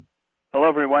Hello,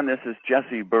 everyone. This is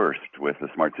Jesse Burst with the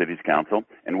Smart Cities Council,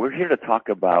 and we're here to talk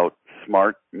about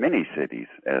smart mini-cities,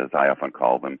 as I often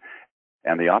call them,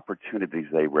 and the opportunities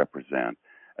they represent,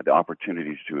 the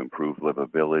opportunities to improve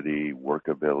livability,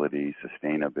 workability,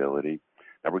 sustainability.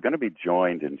 Now, we're going to be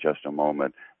joined in just a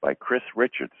moment by Chris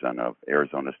Richardson of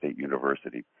Arizona State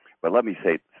University. But let me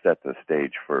set the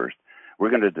stage first. We're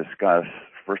going to discuss,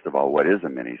 first of all, what is a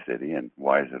mini-city and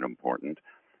why is it important.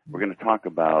 We're going to talk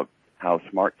about how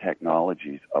smart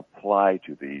technologies apply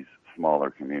to these smaller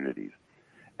communities.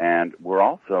 And we're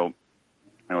also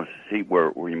going to see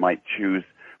where you might choose,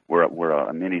 where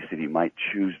a mini-city might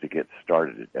choose to get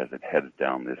started as it heads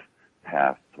down this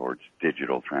path towards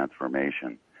digital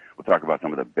transformation. We'll talk about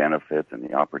some of the benefits and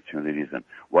the opportunities and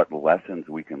what lessons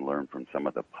we can learn from some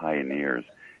of the pioneers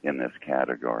in this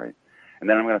category. And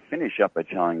then I'm going to finish up by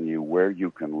telling you where you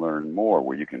can learn more,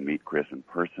 where you can meet Chris in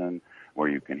person, where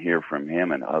you can hear from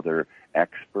him and other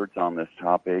experts on this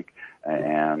topic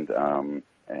and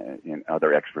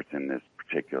other experts in this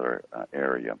particular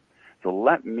area. So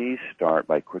let me start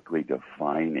by quickly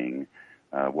defining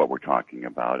what we're talking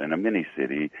about. And a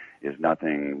mini-city is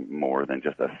nothing more than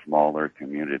just a smaller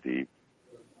community,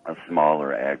 a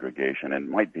smaller aggregation, and it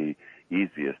might be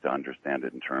easiest to understand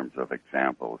it in terms of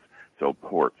examples. So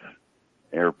ports,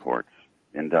 airports,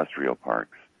 industrial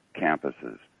parks,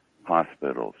 campuses,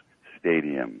 hospitals,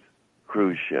 stadiums,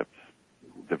 cruise ships,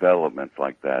 developments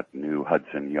like that new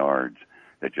Hudson Yards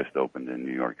that just opened in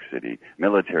New York City,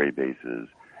 military bases,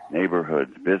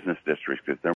 neighborhoods, business districts,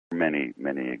 because there are many,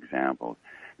 many examples.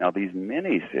 Now, these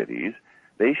mini-cities,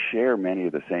 they share many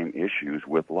of the same issues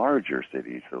with larger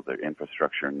cities, so their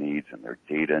infrastructure needs and their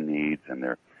data needs and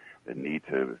the need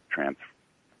to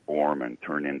transform and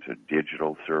turn into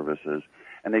digital services,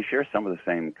 and they share some of the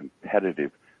same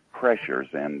competitive pressures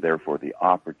and therefore the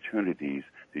opportunities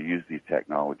to use these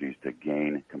technologies to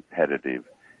gain competitive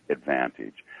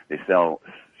advantage. They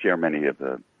share many of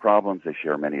the problems, they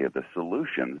share many of the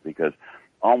solutions, because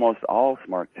almost all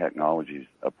smart technologies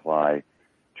apply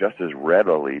just as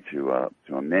readily to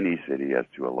a mini city as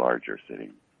to a larger city.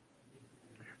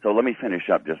 So let me finish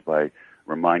up just by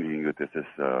reminding you that this is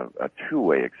a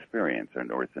two-way experience,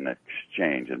 or it's an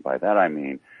exchange, and by that I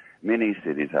mean many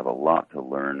cities have a lot to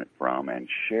learn from and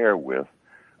share with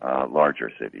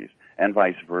larger cities, and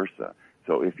vice versa.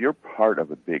 So if you're part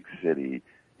of a big city,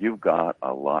 you've got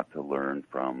a lot to learn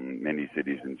from many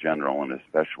cities in general, and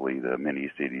especially the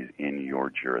many cities in your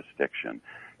jurisdiction,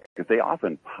 because they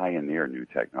often pioneer new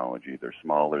technology. They're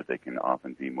smaller, they can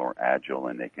often be more agile,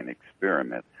 and they can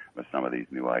experiment with some of these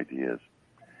new ideas.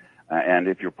 And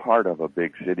if you're part of a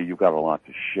big city, you've got a lot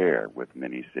to share with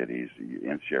many cities.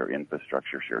 You share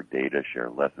infrastructure, share data, share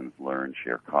lessons learned,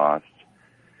 share costs.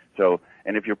 So,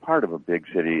 and if you're part of a big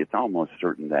city, it's almost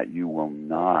certain that you will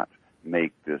not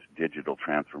make this digital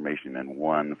transformation in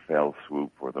one fell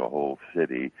swoop for the whole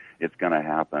city. It's going to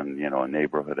happen, a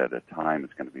neighborhood at a time.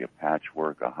 It's going to be a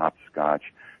patchwork, a hopscotch.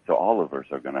 So all of us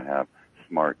are going to have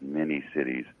smart mini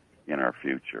cities in our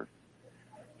future.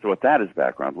 So with that as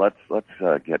background, let's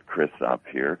get Chris up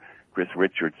here. Chris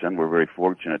Richardson, we're very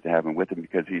fortunate to have him with him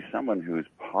because he's someone who's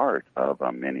part of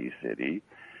a mini city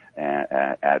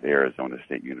at Arizona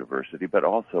State University, but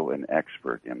also an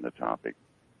expert in the topic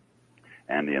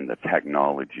and in the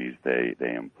technologies they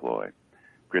employ.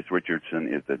 Chris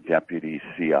Richardson is the Deputy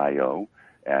CIO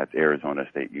at Arizona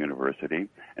State University,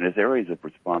 and his areas of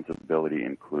responsibility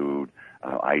include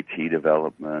IT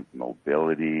development,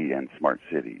 mobility, and smart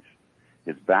cities.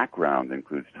 His background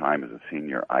includes time as a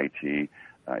senior IT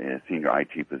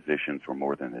positions for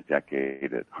more than a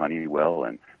decade at Honeywell,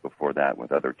 and before that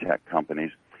with other tech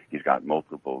companies. He's got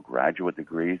multiple graduate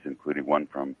degrees, including one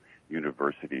from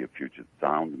University of Puget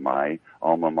Sound, my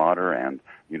alma mater, and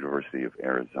University of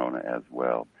Arizona as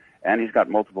well. And he's got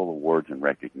multiple awards and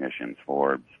recognitions,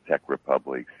 Forbes, Tech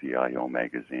Republic, CIO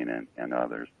Magazine, and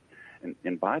others.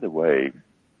 And by the way,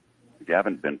 if you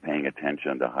haven't been paying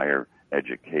attention to higher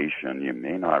education, you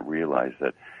may not realize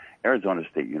that Arizona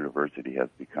State University has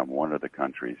become one of the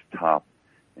country's top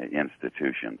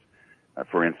institutions.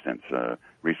 For instance,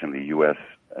 recently U.S.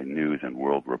 News and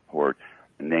World Report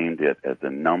named it as the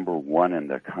number one in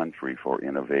the country for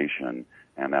innovation,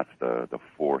 and that's the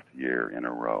fourth year in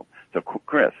a row. So,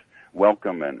 Chris,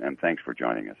 welcome, and thanks for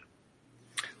joining us.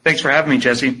 Thanks for having me,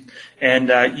 Jesse.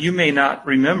 And you may not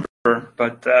remember,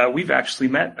 but we've actually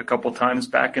met a couple times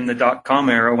back in the .com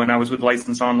era when I was with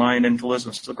License Online and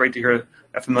Tourism. So great to hear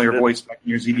a familiar voice back in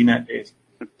your ZDNet days.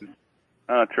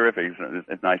 Terrific.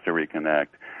 It's nice to reconnect.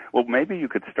 Well, maybe you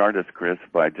could start us, Chris,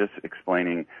 by just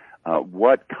explaining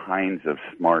what kinds of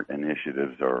smart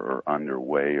initiatives are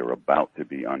underway or about to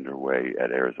be underway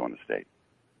at Arizona State.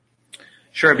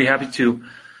 Sure, I'd be happy to.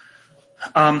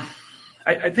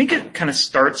 I think it kind of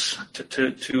starts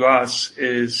to us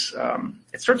is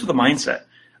it starts with a mindset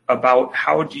about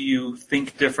how do you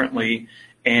think differently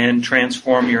and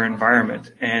transform your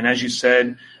environment. And as you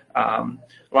said, a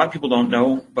lot of people don't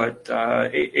know, but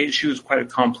ASU is quite a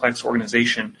complex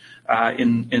organization.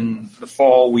 In the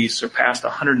fall, we surpassed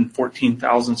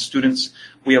 114,000 students.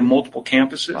 We have multiple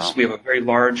campuses. Wow. We have a very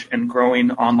large and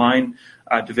growing online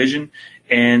division.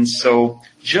 And so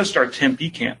just our Tempe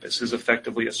campus is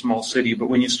effectively a small city. But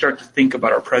when you start to think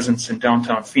about our presence in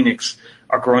downtown Phoenix,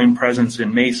 our growing presence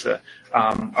in Mesa,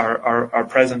 our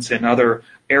presence in other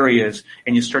areas,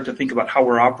 and you start to think about how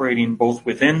we're operating both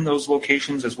within those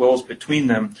locations as well as between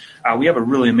them, we have a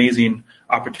really amazing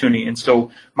opportunity. And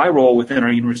so my role within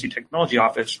our University Technology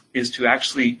Office is to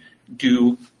actually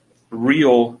do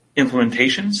real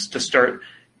implementations to start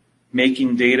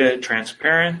making data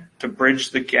transparent, to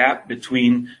bridge the gap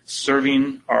between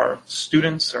serving our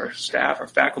students, our staff, our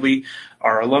faculty,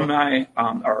 our alumni,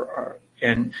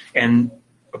 and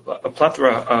a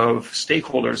plethora of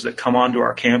stakeholders that come onto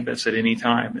our campus at any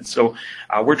time. And so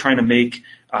we're trying to make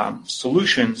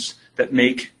solutions that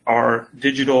make our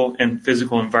digital and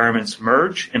physical environments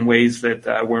merge in ways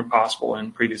that weren't possible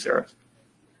in previous eras.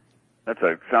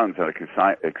 Sounds like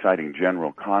an exciting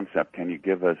general concept. Can you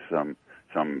give us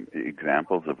some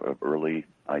examples of early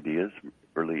ideas,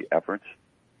 early efforts?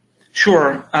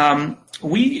 Sure.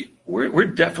 We're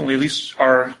definitely, at least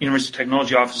our University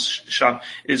Technology Office shop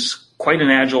is quite an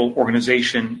agile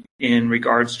organization in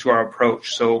regards to our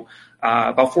approach. So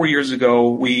about 4 years ago,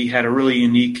 we had a really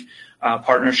unique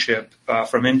partnership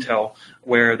from Intel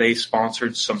where they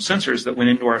sponsored some sensors that went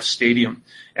into our stadium.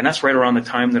 And that's right around the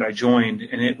time that I joined.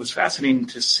 And it was fascinating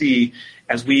to see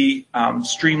as we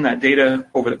streamed that data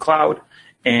over the cloud,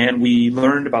 and we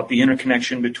learned about the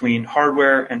interconnection between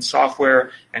hardware and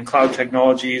software and cloud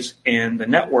technologies and the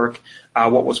network,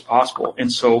 what was possible.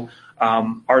 And so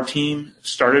our team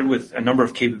started with a number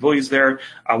of capabilities there.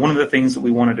 One of the things that we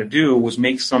wanted to do was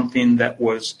make something that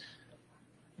was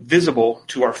visible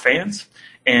to our fans.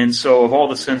 And so of all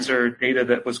the sensor data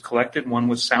that was collected, one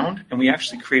was sound, and we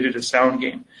actually created a sound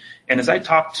game. And as I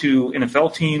talked to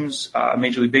NFL teams,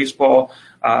 Major League Baseball,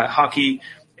 hockey,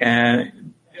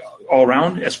 and all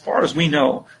around, as far as we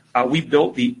know, we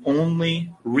built the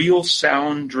only real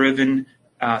sound-driven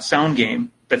sound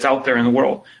game that's out there in the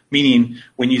world. Meaning,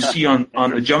 when you see on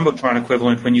the Jumbotron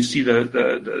equivalent, when you see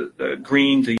the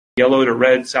green to yellow to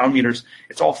red sound meters,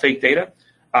 it's all fake data.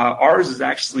 Ours is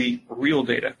actually real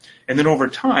data. And then over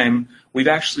time, we've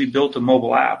actually built a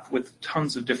mobile app with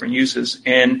tons of different uses.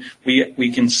 And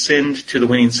we can send to the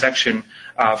winning section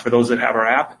for those that have our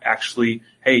app, actually,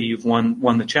 hey, you've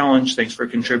won the challenge. Thanks for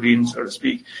contributing, so to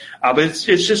speak. But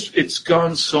it's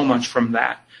gone so much from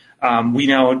that. We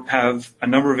now have a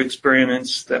number of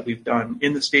experiments that we've done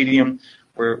in the stadium.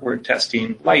 We're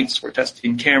testing lights. We're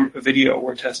testing camera video.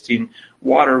 We're testing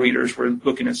water readers. We're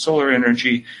looking at solar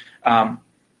energy.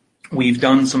 We've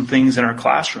done some things in our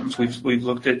classrooms. We've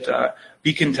looked at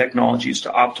beacon technologies to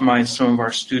optimize some of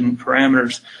our student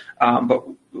parameters. But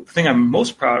the thing I'm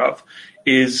most proud of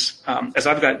is, as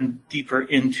I've gotten deeper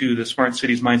into the smart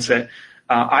cities mindset,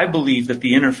 I believe that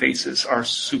the interfaces are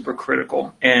super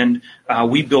critical, and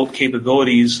we built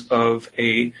capabilities of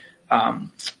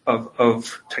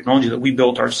technology that we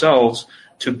built ourselves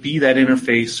to be that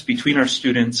interface between our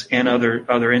students and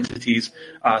other entities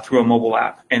through a mobile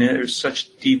app. And there's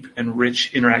such deep and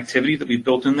rich interactivity that we've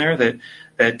built in there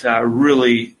that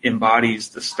really embodies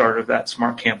the start of that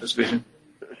smart campus vision.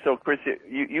 So, Chris,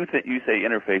 you say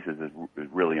interfaces is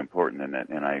really important,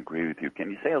 and I agree with you.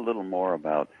 Can you say a little more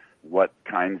about what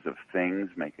kinds of things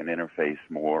make an interface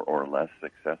more or less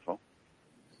successful?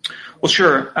 Well,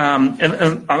 sure. And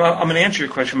I'm going to answer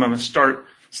your question, but I'm going to start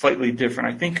slightly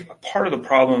different. I think part of the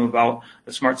problem about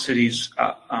the smart cities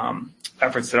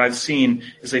efforts that I've seen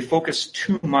is they focus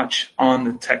too much on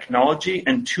the technology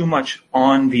and too much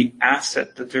on the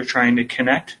asset that they're trying to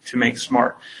connect to make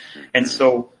smart. And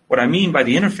so what I mean by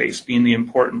the interface being the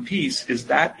important piece is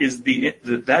that is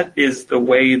the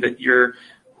way that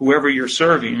whoever you're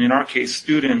serving, in our case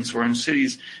students, or in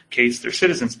cities' case they're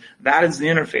citizens, that is the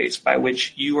interface by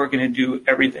which you are going to do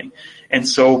everything. And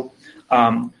so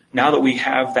now that we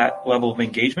have that level of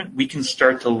engagement, we can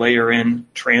start to layer in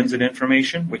transit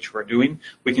information, which we're doing.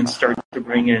 We can start to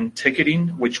bring in ticketing,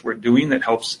 which we're doing, that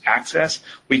helps access.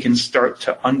 We can start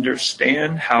to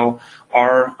understand how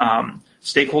our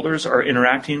stakeholders are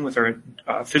interacting with our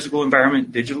physical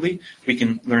environment digitally. We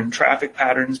can learn traffic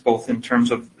patterns, both in terms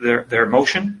of their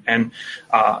motion, and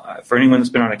for anyone that's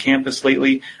been on a campus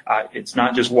lately, it's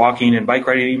not just walking and bike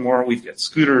riding anymore. We've got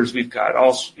scooters, we've got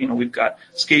we've got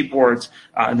skateboards,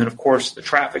 and then of course the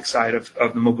traffic side of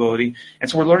the mobility. And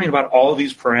so we're learning about all of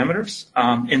these parameters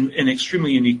in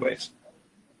extremely unique ways.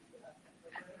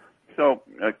 So,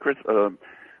 Chris,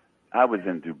 I was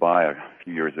in Dubai a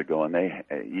few years ago, and they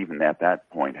even at that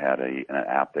point had an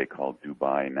app they called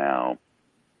Dubai Now,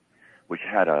 which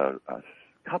had a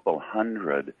couple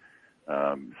hundred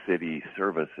city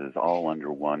services all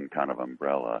under one kind of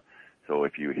umbrella. So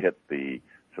if you hit the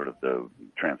sort of the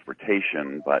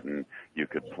transportation button, you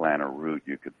could plan a route,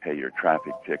 you could pay your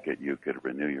traffic ticket, you could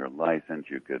renew your license,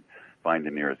 you could find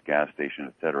the nearest gas station,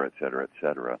 et cetera, et cetera, et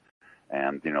cetera.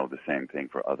 And, the same thing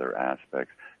for other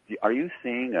aspects. Are you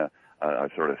seeing a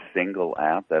sort of single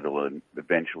app that will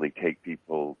eventually take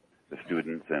people, the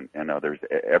students and others,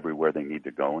 everywhere they need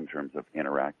to go in terms of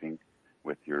interacting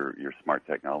with your smart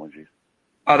technologies?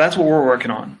 That's what we're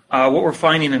working on. What we're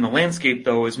finding in the landscape,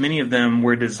 though, is many of them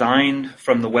were designed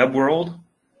from the web world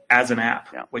as an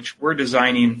app, which we're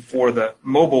designing for the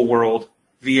mobile world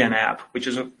via an app, which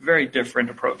is a very different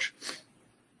approach.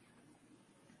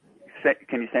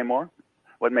 Can you say more?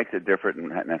 What makes it different,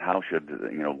 and how should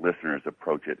listeners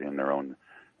approach it in their own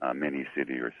mini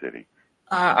city or city?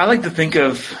 I like to think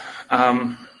of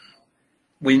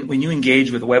when you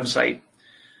engage with a website,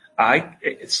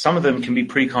 some of them can be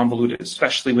pretty convoluted,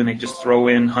 especially when they just throw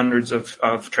in hundreds of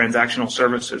transactional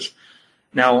services.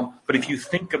 Now, but if you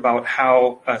think about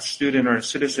how a student or a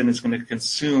citizen is going to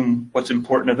consume what's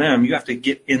important to them, you have to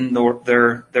get in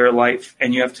their life,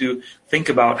 and you have to think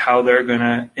about how they're going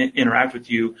to interact with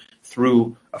you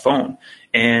through a phone.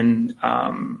 And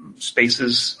space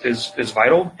is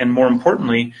vital, and more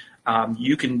importantly,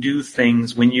 you can do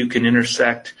things when you can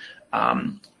intersect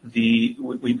when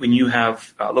you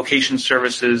have location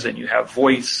services, and you have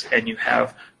voice, and you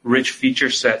have rich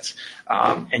feature sets,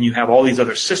 and you have all these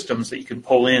other systems that you can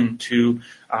pull into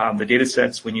the data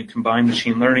sets. When you combine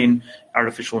machine learning,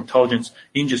 artificial intelligence,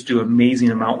 you can just do an amazing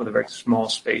amount with a very small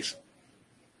space.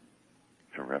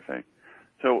 Terrific.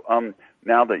 So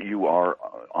now that you are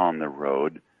on the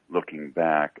road, looking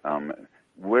back,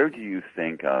 where do you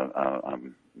think a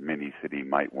mini city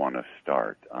might want to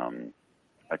start?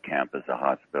 A campus, a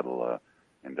hospital, a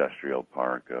industrial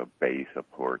park, a base, a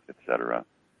port, etc.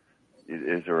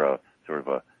 Is there a sort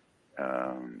of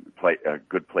a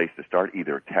good place to start,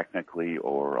 either technically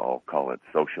or I'll call it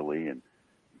socially, in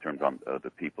terms of the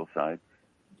people side?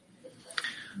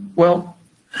 Well,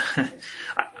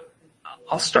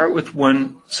 I'll start with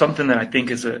something that I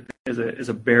think is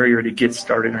a barrier to get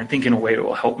started, and I think in a way it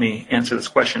will help me answer this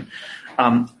question.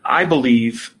 I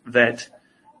believe that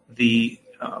the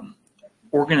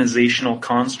organizational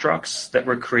constructs that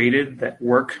were created that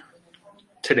work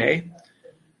today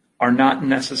are not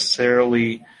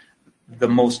necessarily the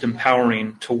most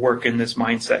empowering to work in this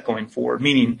mindset going forward,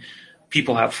 meaning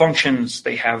people have functions,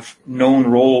 they have known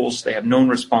roles, they have known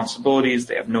responsibilities,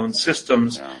 they have known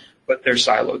systems, but they're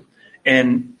siloed.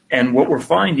 And what we're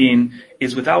finding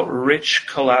is without rich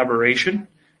collaboration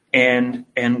and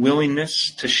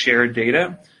willingness to share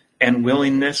data and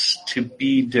willingness to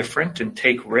be different and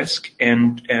take risk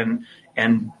and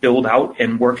build out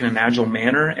and work in an agile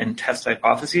manner and test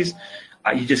hypotheses,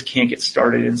 you just can't get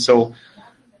started. And so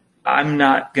I'm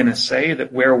not going to say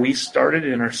that where we started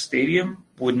in our stadium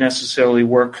would necessarily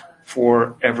work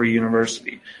for every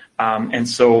university. And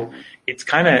so it's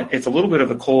a little bit of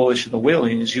a coalition of the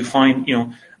willing. As you find,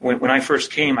 when I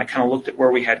first came, I kind of looked at where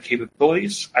we had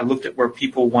capabilities. I looked at where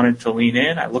people wanted to lean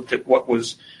in. I looked at what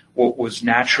was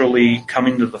naturally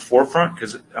coming to the forefront,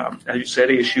 because, as you said,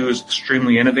 ASU is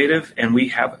extremely innovative, and we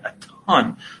have a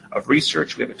ton of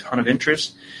research, we have a ton of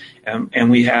interest, and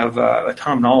we have a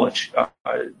ton of knowledge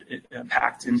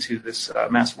packed into this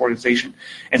massive organization.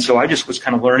 And so I just was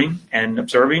kind of learning and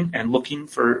observing and looking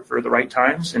for the right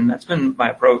times, and that's been my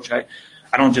approach. I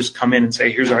don't just come in and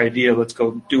say, here's our idea, let's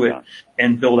go do it,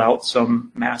 and build out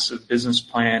some massive business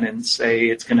plan and say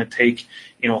it's going to take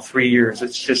 3 years.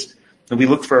 It's just, we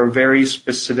look for a very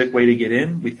specific way to get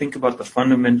in. We think about the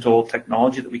fundamental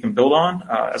technology that we can build on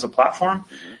as a platform,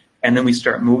 and then we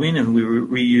start moving and we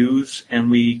reuse and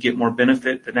we get more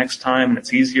benefit the next time, and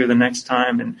it's easier the next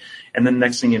time, and then the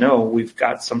next thing you know, we've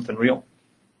got something real.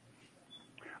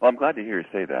 Well, I'm glad to hear you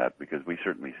say that, because we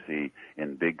certainly see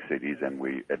in big cities, and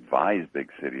we advise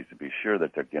big cities to be sure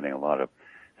that they're getting a lot of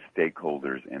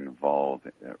stakeholders involved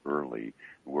early.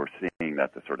 We're seeing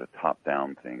that the sort of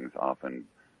top-down things often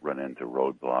run into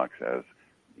roadblocks as,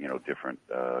 different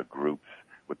groups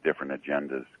with different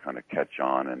agendas kind of catch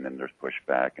on, and then there's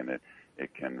pushback, and it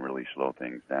can really slow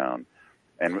things down.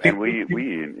 And go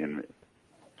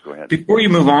ahead. Before you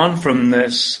move on from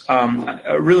this,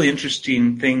 a really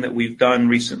interesting thing that we've done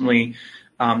recently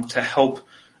to help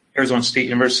Arizona State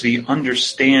University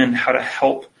understand how to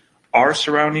help our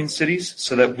surrounding cities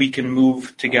so that we can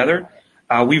move together.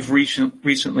 We've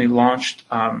recently launched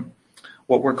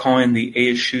what we're calling the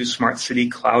ASU Smart City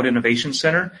Cloud Innovation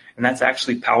Center, and that's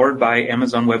actually powered by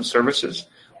Amazon Web Services.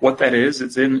 What that is,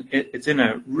 it's in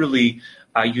a really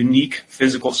unique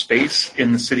physical space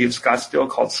in the city of Scottsdale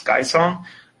called SkySong.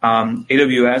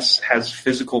 AWS has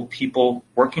physical people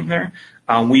working there.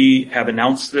 We have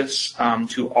announced this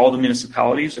to all the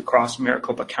municipalities across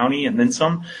Maricopa County and then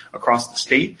some across the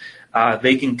state.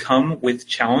 They can come with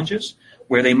challenges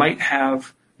where they might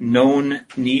have known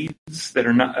needs that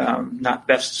are not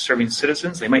best serving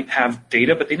citizens. They might have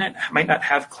data, but they might not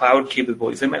have cloud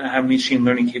capabilities. They might not have machine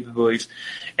learning capabilities.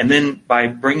 And then by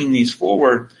bringing these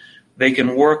forward, they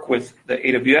can work with the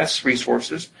AWS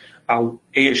resources.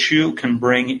 ASU can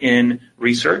bring in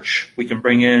research. We can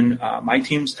bring in my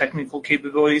team's technical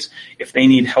capabilities. If they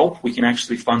need help, we can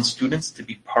actually fund students to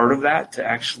be part of that, to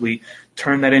actually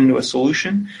turn that into a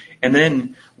solution. And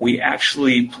then we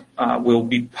actually will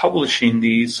be publishing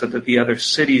these so that the other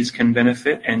cities can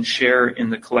benefit and share in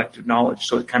the collective knowledge.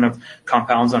 So it kind of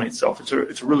compounds on itself.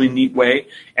 It's a really neat way.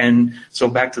 And so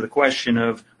back to the question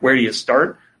of where do you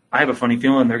start? I have a funny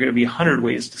feeling there are going to be 100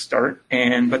 ways to start,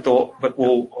 but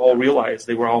we'll all realize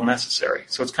they were all necessary.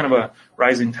 So it's kind of a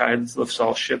rising tide lifts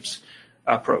all ships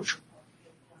approach.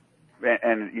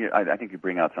 And I think you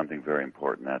bring out something very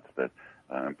important. That's the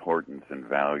importance and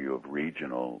value of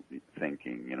regional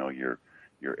thinking.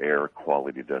 Your air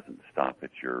quality doesn't stop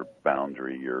at your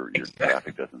boundary. Your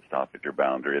traffic doesn't stop at your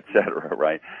boundary, et cetera,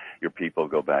 right? Your people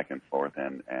go back and forth,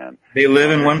 and they live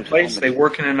in one place, they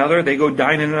work in another, they go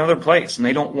dine in another place, and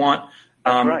they don't want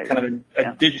right. kind of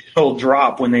a digital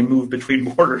drop when they move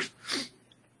between borders.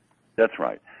 That's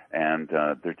right. And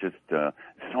there's just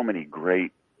so many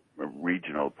great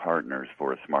regional partners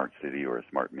for a smart city or a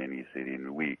smart mini city,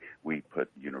 and we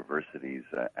put universities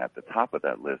at the top of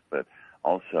that list, but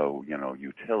also,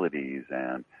 utilities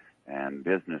and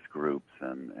business groups,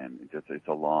 and just it's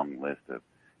a long list of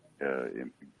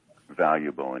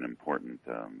valuable and important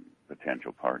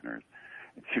potential partners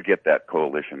to get that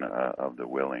coalition of the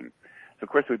willing. So,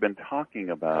 Chris, we've been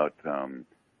talking about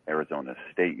Arizona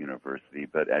State University,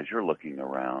 but as you're looking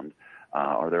around,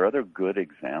 are there other good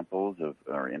examples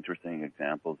or interesting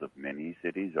examples of mini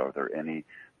cities? Are there any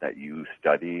that you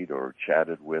studied or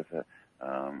chatted with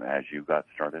as you got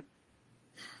started?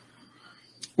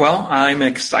 Well, I'm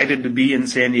excited to be in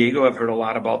San Diego. I've heard a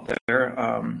lot about there.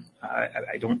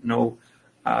 I don't know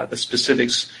the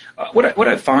specifics. What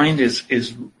I find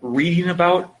is reading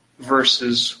about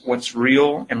versus what's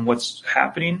real and what's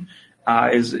happening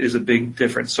is a big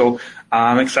difference. So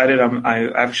I'm excited. I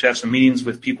actually have some meetings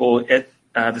with people at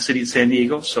the city of San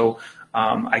Diego, so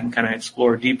I can kind of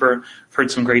explore deeper. I've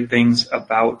heard some great things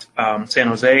about San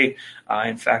Jose.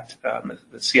 In fact,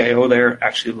 the CIO there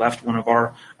actually left one of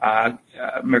our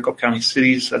Maricopa County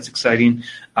cities. That's exciting.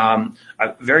 I'm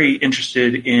very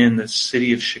interested in the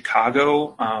city of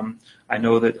Chicago. I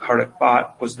know that Hardik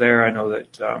Bhatt was there. I know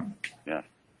that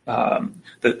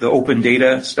the open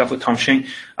data stuff with Tom Schenck,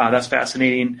 that's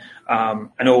fascinating.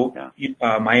 I know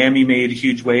Miami made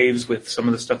huge waves with some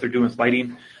of the stuff they're doing with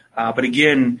lighting. But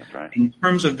again, in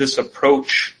terms of this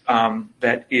approach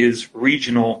that is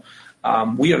regional,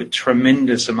 we have a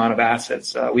tremendous amount of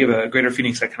assets. We have a Greater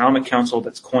Phoenix Economic Council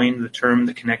that's coined the term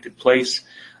the connected place.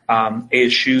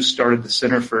 ASU started the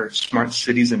Center for Smart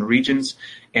Cities and Regions,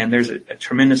 and there's a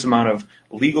tremendous amount of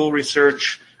legal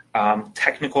research,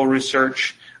 technical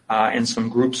research, and some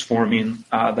groups forming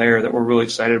there that we're really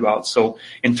excited about. So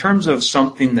in terms of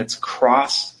something that's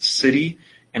cross-city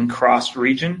and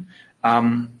cross-region,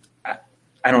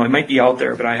 I don't know, it might be out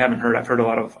there, but I haven't heard. I've heard a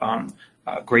lot of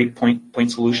great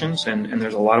point solutions, and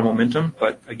there's a lot of momentum.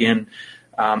 But again,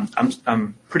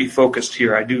 I'm pretty focused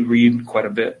here. I do read quite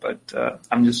a bit, but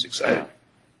I'm just excited.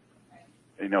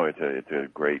 It's a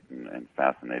great and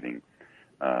fascinating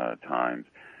times.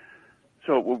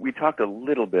 So we talked a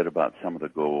little bit about some of the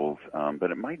goals, but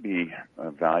it might be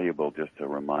valuable just to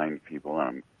remind people, and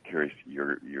I'm curious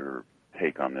your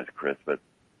take on this, Chris, but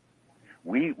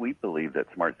we believe that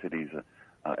smart cities,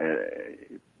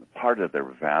 part of their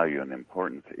value and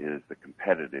importance is the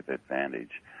competitive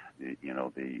advantage.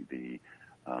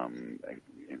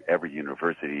 Every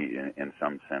university in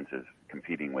some sense is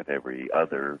competing with every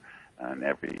other, and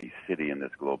every city in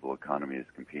this global economy is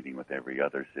competing with every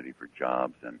other city for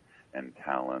jobs and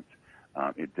talent.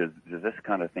 Does this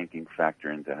kind of thinking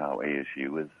factor into how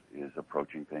ASU is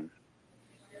approaching things?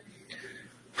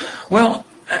 Well,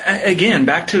 again,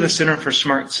 back to the Center for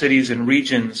Smart Cities and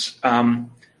Regions,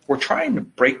 we're trying to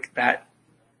break that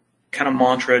kind of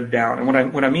mantra down.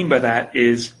 And what I mean by that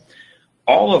is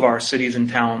all of our cities and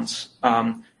towns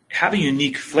have a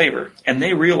unique flavor, and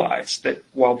they realize that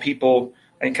while people,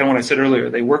 and kind of what I said earlier,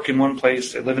 they work in one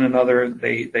place, they live in another,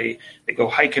 they go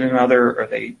hike in another, or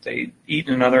they eat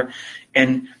in another,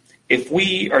 and if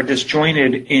we are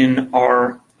disjointed in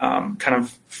our kind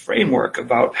of framework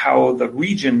about how the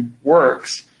region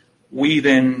works, we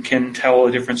then can tell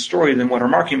a different story than what our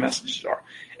marketing messages are.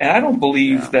 And I don't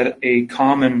believe that a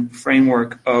common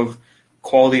framework of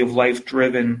quality of life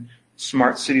driven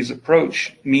smart cities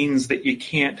approach means that you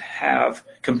can't have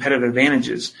competitive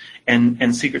advantages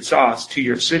and secret sauce to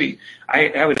your city.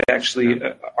 I would actually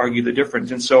argue the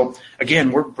difference. And so,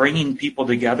 again, we're bringing people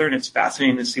together, and it's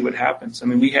fascinating to see what happens. I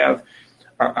mean, we have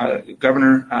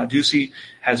Governor Ducey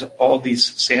has all these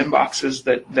sandboxes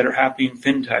that are happening: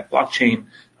 fintech, blockchain,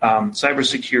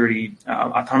 cybersecurity,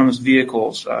 autonomous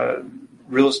vehicles,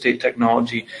 real estate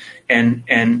technology,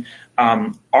 and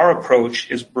our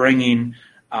approach is bringing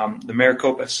the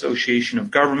Maricopa Association of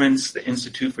Governments, the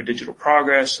Institute for Digital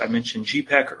Progress. I mentioned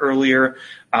GPEC earlier.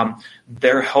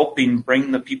 They're helping bring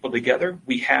the people together.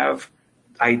 We have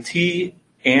IT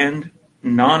and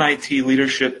non-IT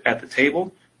leadership at the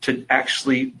table to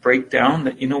actually break down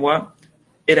that, you know what,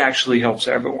 it actually helps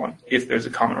everyone if there's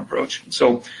a common approach.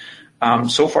 So,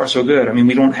 so far so good. I mean,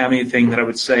 we don't have anything that I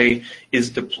would say is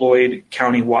deployed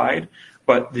countywide,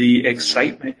 but the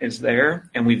excitement is there,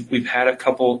 and we've had a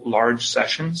couple large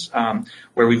sessions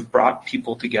where we've brought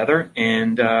people together,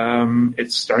 and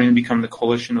it's starting to become the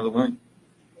coalition of the willing.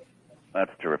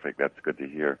 That's terrific. That's good to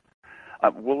hear.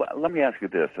 Well, let me ask you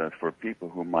this. For people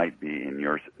who might be in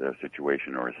your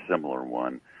situation or a similar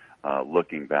one,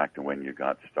 looking back to when you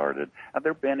got started, have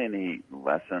there been any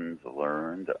lessons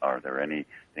learned? Are there any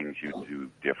things you'd do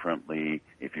differently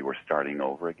if you were starting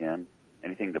over again?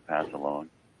 Anything to pass along?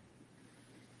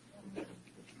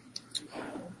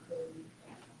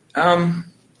 That's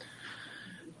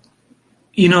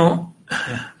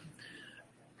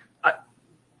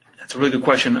a really good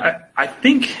question. I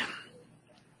think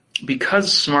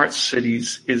because smart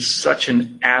cities is such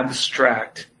an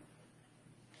abstract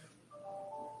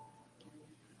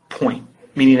point,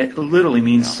 meaning it literally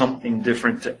means something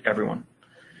different to everyone,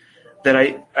 that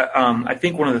I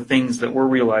think one of the things that we're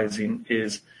realizing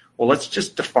is, well, let's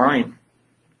just define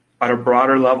at a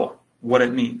broader level what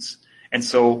it means. And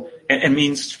so it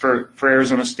means for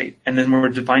Arizona State. And then we're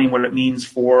defining what it means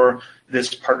for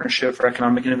this partnership for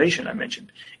economic innovation I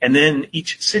mentioned. And then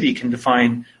each city can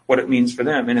define what it means for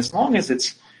them. And as long as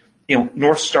it's,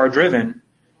 North Star driven,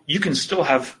 you can still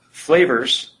have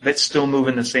flavors that still move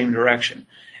in the same direction.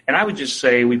 And I would just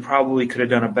say we probably could have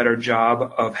done a better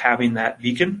job of having that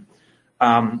beacon,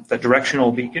 the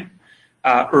directional beacon,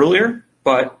 earlier,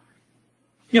 but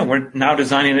we're now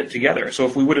designing it together. So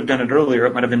if we would have done it earlier,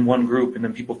 it might have been one group, and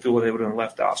then people feel they would have been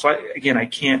left off. So I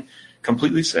can't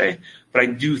completely say, but I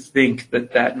do think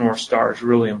that North Star is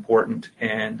really important.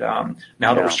 And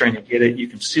now that we're starting to get it, you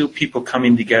can see people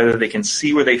coming together. They can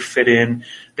see where they fit in.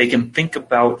 They can think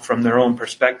about from their own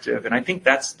perspective. And I think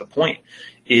that's the point,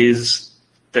 is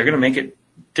they're going to make it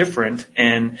different.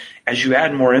 And as you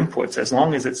add more inputs, as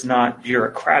long as it's not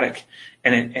bureaucratic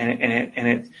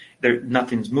and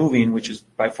nothing's moving, which is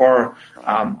by far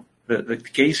the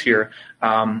case here,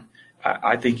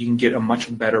 I think you can get a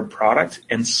much better product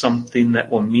and something that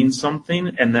will mean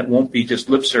something, and that won't be just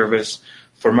lip service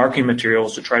for marketing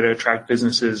materials to try to attract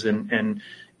businesses and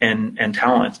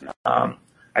talent.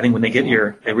 I think when they get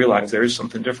here, they realize there is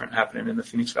something different happening in the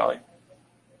Phoenix Valley.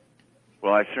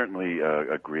 Well, I certainly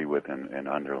agree with and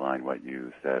underline what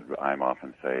you said. I'm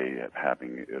often say,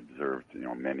 having observed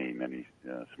many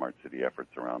smart city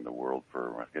efforts around the world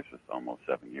for, I guess it's almost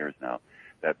 7 years now,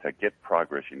 that to get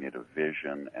progress you need a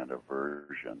vision and a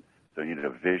version. So you need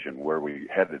a vision where we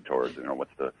headed towards,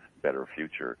 what's the better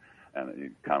future,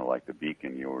 and kind of like the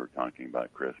beacon you were talking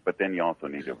about, Chris. But then you also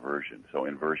need a version. So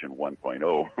in version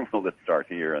 1.0, let's start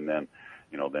here, and then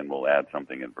then we'll add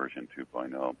something in version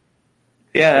 2.0.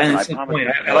 Yeah, and it's the point.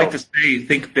 I like to say,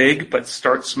 think big, but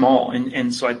start small.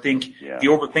 And so I think if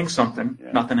you overthink something,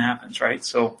 nothing happens, right?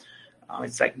 So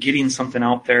it's like getting something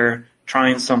out there,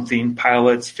 trying something,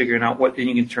 pilots, figuring out what then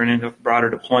you can turn into broader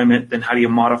deployment. Then how do you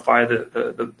modify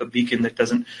the beacon that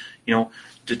doesn't,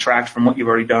 detract from what you've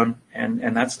already done?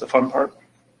 And that's the fun part.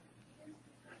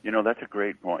 That's a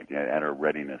great point. At our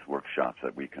readiness workshops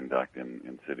that we conduct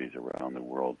in cities around the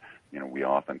world, we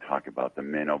often talk about the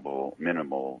minimal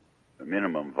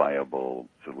minimum viable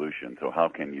solution. So how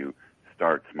can you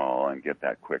start small and get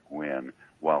that quick win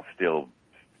while still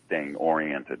staying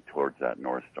oriented towards that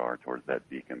North Star, towards that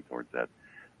beacon, towards that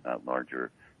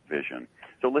larger vision?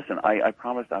 So listen, I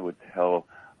promised I would tell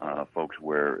folks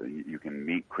where you can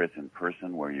meet Chris in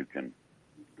person, where you can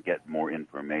get more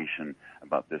information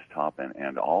about this topic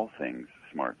and all things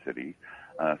smart cities.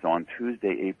 So on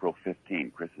Tuesday, April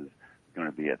 15th, Chris is going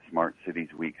to be at Smart Cities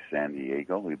Week San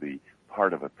Diego. He'll be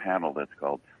part of a panel that's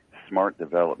called Smart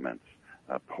Developments,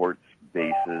 Ports,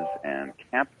 Bases, and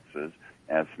Campuses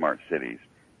as Smart Cities.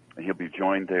 He'll be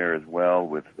joined there as well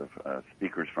with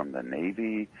speakers from the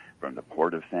Navy, from the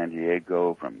Port of San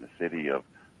Diego, from the city of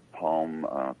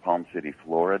Palm City,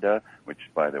 Florida, which,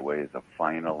 by the way, is a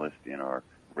finalist in our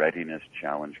Readiness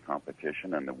Challenge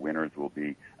competition, and the winners will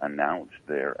be announced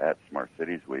there at Smart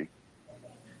Cities Week.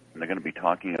 And they're going to be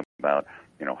talking about,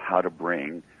 how to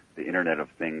bring the Internet of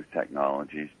Things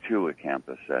technologies to a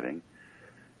campus setting.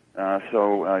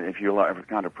 So if you're the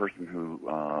kind of person who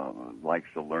likes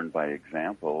to learn by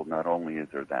example, not only is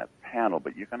there that panel,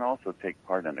 but you can also take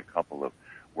part in a couple of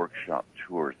workshop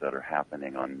tours that are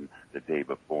happening on the day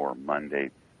before, Monday,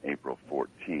 April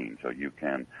 14. So you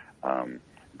can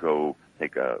go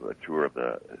take a tour of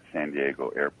the San Diego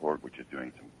airport, which is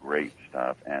doing some great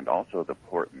stuff, and also the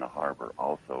port and the harbor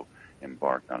also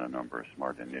embarked on a number of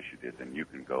smart initiatives, and you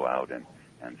can go out and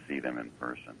see them in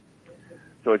person.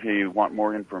 So if you want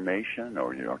more information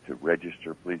or to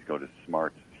register, please go to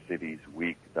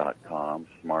smartcitiesweek.com,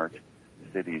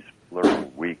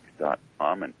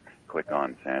 smartcitiesweek.com, and click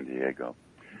on San Diego.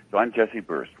 So I'm Jesse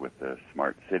Burst with the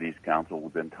Smart Cities Council.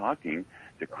 We've been talking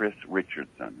to Chris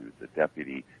Richardson, who's the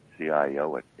Deputy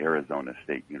CIO at Arizona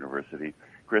State University.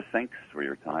 Chris, thanks for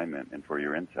your time and for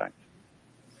your insights.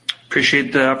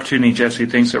 Appreciate the opportunity, Jesse.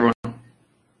 Thanks, everyone.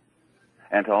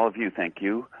 And to all of you, thank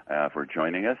you for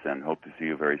joining us, and hope to see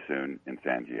you very soon in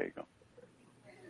San Diego.